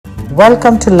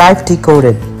Welcome to Life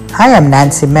Decoded. I am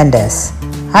Nancy Mendez.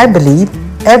 I believe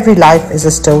every life is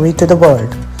a story to the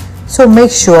world, so make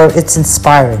sure it's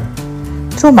inspiring.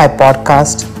 Through my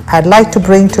podcast, I'd like to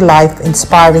bring to life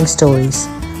inspiring stories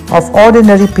of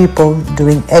ordinary people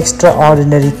doing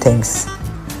extraordinary things.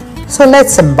 So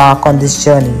let's embark on this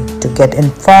journey to get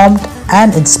informed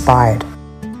and inspired.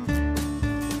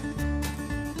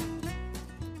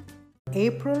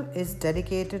 April is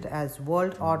dedicated as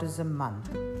World Autism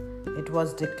Month. It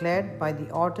was declared by the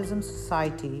Autism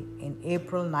Society in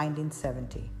April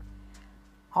 1970.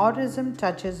 Autism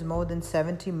touches more than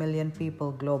 70 million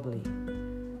people globally.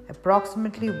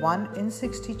 Approximately 1 in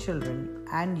 60 children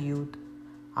and youth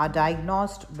are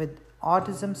diagnosed with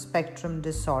autism spectrum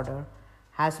disorder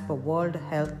as per World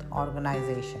Health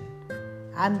Organization,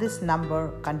 and this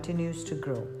number continues to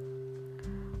grow.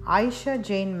 Aisha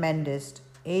Jane Mendez,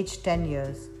 aged 10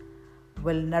 years,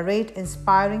 will narrate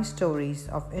inspiring stories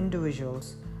of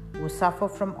individuals who suffer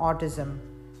from autism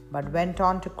but went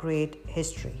on to create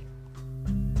history.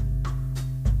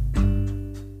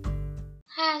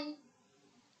 Hi,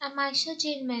 I'm Aisha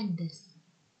Jane Mendez.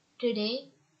 Today,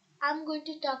 I'm going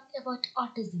to talk about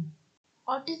autism.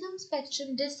 Autism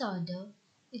spectrum disorder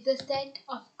is a set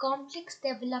of complex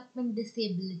development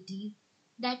disabilities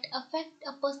that affect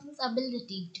a person's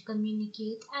ability to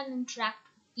communicate and interact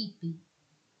with people.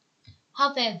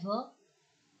 However,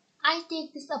 I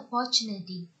take this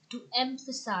opportunity to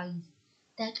emphasize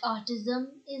that autism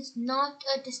is not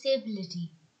a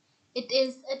disability. It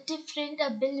is a different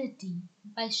ability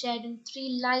by sharing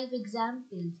three live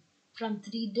examples from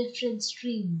three different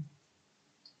streams.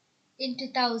 In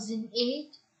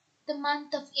 2008, the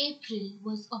month of April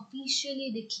was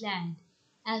officially declared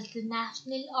as the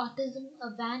National Autism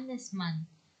Awareness Month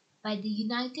by the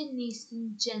United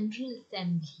Nations General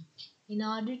Assembly in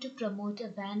order to promote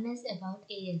awareness about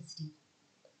ASD.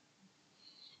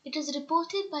 It is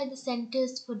reported by the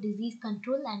Centers for Disease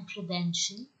Control and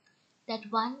Prevention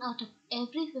that 1 out of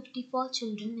every 54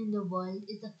 children in the world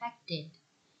is affected,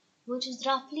 which is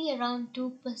roughly around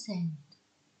 2%.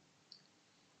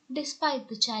 Despite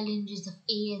the challenges of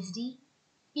ASD,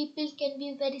 people can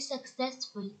be very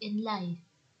successful in life.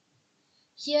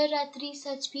 Here are three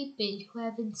such people who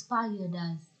have inspired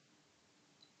us.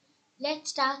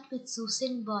 Let's start with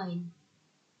Susan Boyle.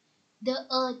 The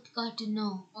earth got to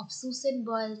know of Susan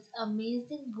Boyle's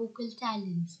amazing vocal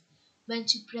talents when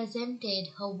she presented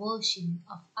her version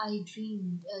of I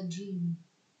Dreamed a Dream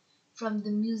from the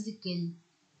musical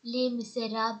Les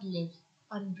Miserables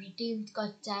on Britain's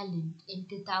Got Talent in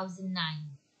 2009.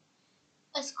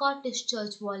 A Scottish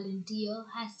church volunteer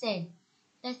has said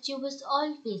that she was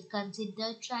always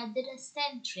considered rather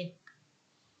eccentric.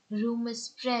 Rumors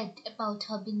spread about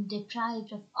her being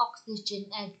deprived of oxygen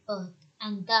at birth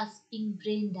and thus being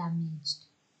brain damaged.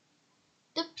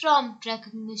 The prompt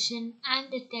recognition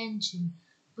and attention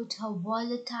put her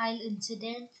volatile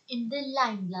incidents in the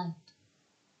limelight.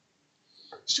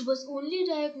 She was only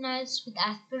diagnosed with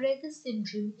Asperger's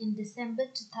syndrome in December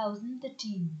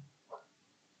 2013.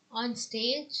 On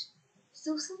stage,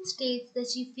 Susan states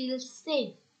that she feels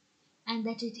safe and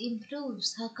that it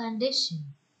improves her condition.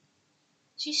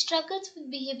 She struggles with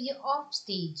behavior off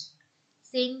stage,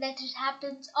 saying that it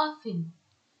happens often,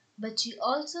 but she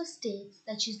also states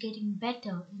that she's getting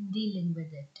better in dealing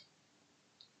with it.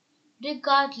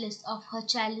 Regardless of her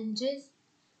challenges,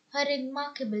 her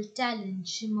remarkable talent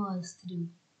shimmers through.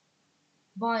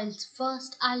 Boyle's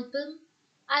first album,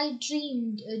 I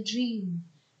Dreamed a Dream,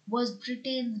 was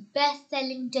Britain's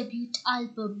best-selling debut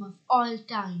album of all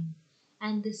time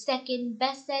and the second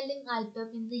best-selling album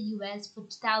in the US for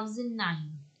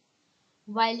 2009,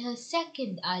 while her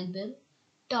second album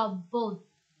topped both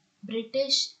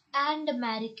British and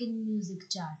American music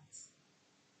charts.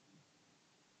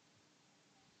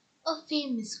 A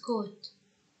famous quote,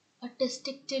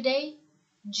 "Autistic today,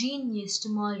 genius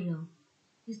tomorrow,"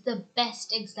 is the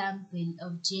best example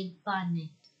of Jake Barnett,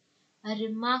 a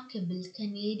remarkable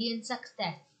Canadian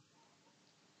success.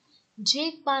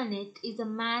 Jake Barnett is a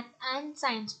math and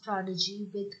science prodigy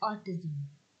with autism.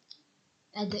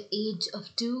 At the age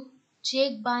of 2,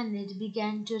 Jake Barnett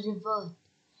began to revert.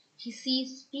 He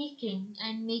ceased speaking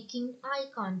and making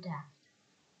eye contact.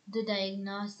 The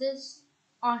diagnosis: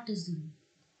 autism.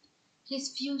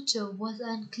 His future was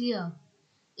unclear.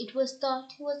 It was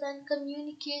thought he was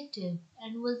uncommunicative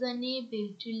and was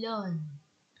unable to learn.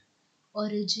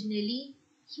 Originally,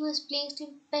 he was placed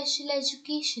in special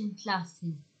education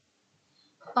classes.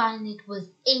 Barnett was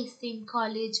acing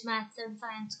college maths and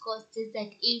science courses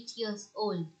at 8 years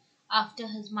old after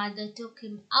his mother took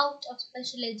him out of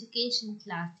special education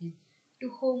classes to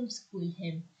homeschool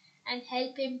him and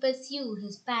help him pursue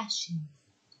his passions.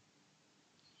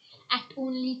 At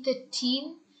only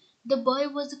 13, the boy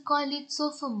was a college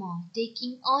sophomore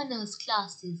taking honors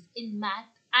classes in math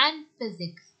and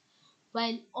physics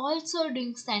while also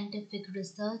doing scientific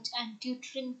research and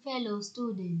tutoring fellow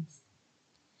students.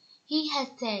 He has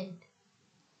said,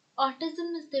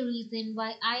 "Autism is the reason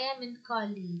why I am in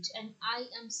college and I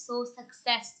am so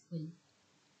successful."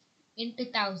 In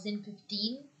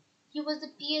 2015, he was a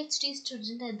PhD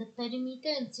student at the Perimeter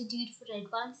Institute for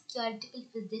Advanced Theoretical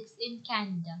Physics in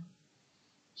Canada.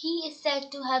 He is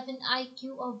said to have an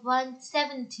IQ of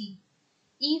 170,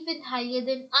 even higher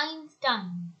than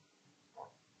Einstein.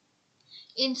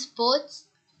 In sports,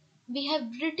 we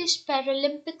have British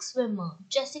Paralympic swimmer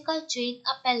Jessica Jane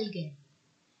Applegate.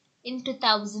 In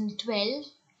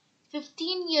 2012,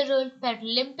 15-year-old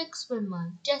Paralympic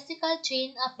swimmer Jessica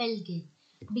Jane Applegate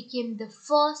became the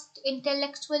first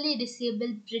intellectually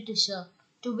disabled Britisher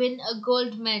to win a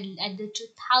gold medal at the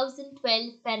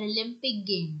 2012 Paralympic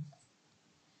Games.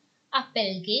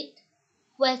 Applegate,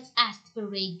 who has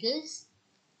asparagus,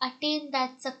 attained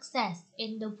that success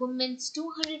in the women's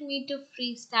 200-meter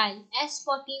freestyle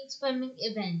S14 swimming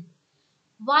event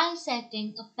while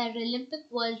setting a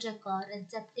Paralympic world record on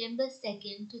September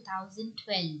 2,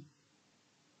 2012.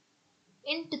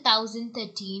 In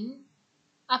 2013,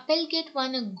 Applegate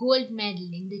won a gold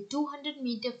medal in the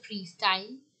 200-meter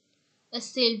freestyle, a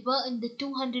silver in the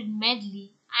 200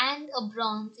 medley, and a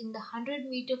bronze in the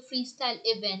 100-meter freestyle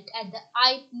event at the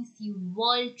IPC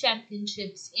World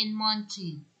Championships in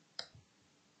Montreal.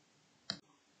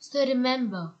 So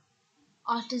remember,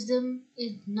 autism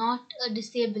is not a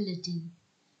disability.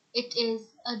 It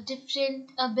is a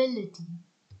different ability.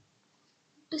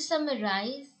 To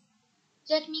summarize,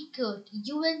 let me quote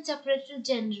UN Secretary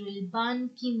General Ban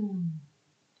Ki-moon.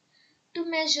 To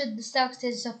measure the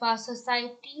success of our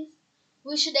societies,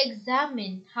 we should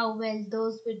examine how well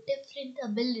those with different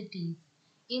abilities,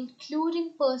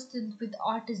 including persons with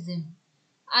autism,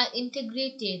 are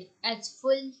integrated as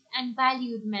full and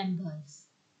valued members.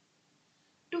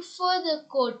 To further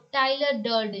quote Tyler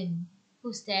Durden,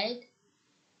 who said,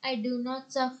 "I do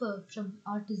not suffer from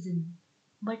autism,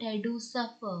 but I do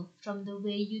suffer from the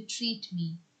way you treat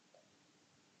me."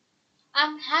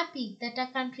 I'm happy that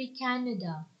our country,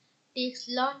 Canada, takes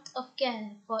lots of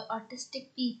care for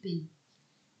autistic people.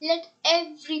 Let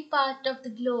every part of the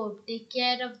globe take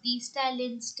care of these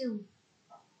talents too.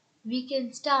 We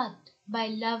can start by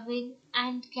loving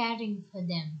and caring for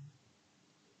them.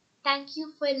 Thank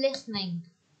you for listening.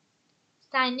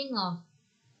 Signing off,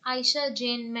 Aisha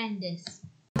Jane Mendes.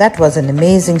 That was an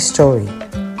amazing story.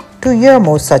 To hear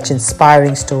more such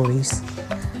inspiring stories,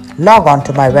 log on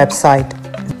to my website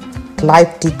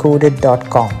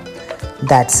lifedecoded.com.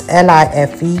 That's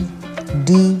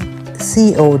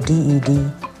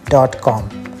lifedecoded.com.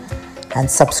 And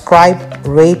subscribe,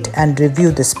 rate, and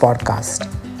review this podcast.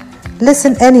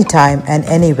 Listen anytime and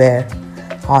anywhere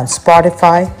on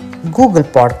Spotify, Google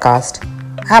Podcast,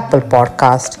 Apple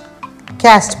Podcast,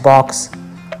 Castbox,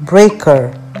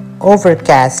 Breaker,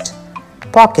 Overcast,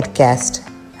 Pocket Cast,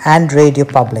 and Radio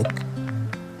Public.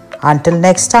 Until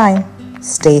next time,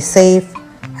 stay safe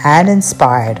and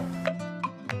inspired.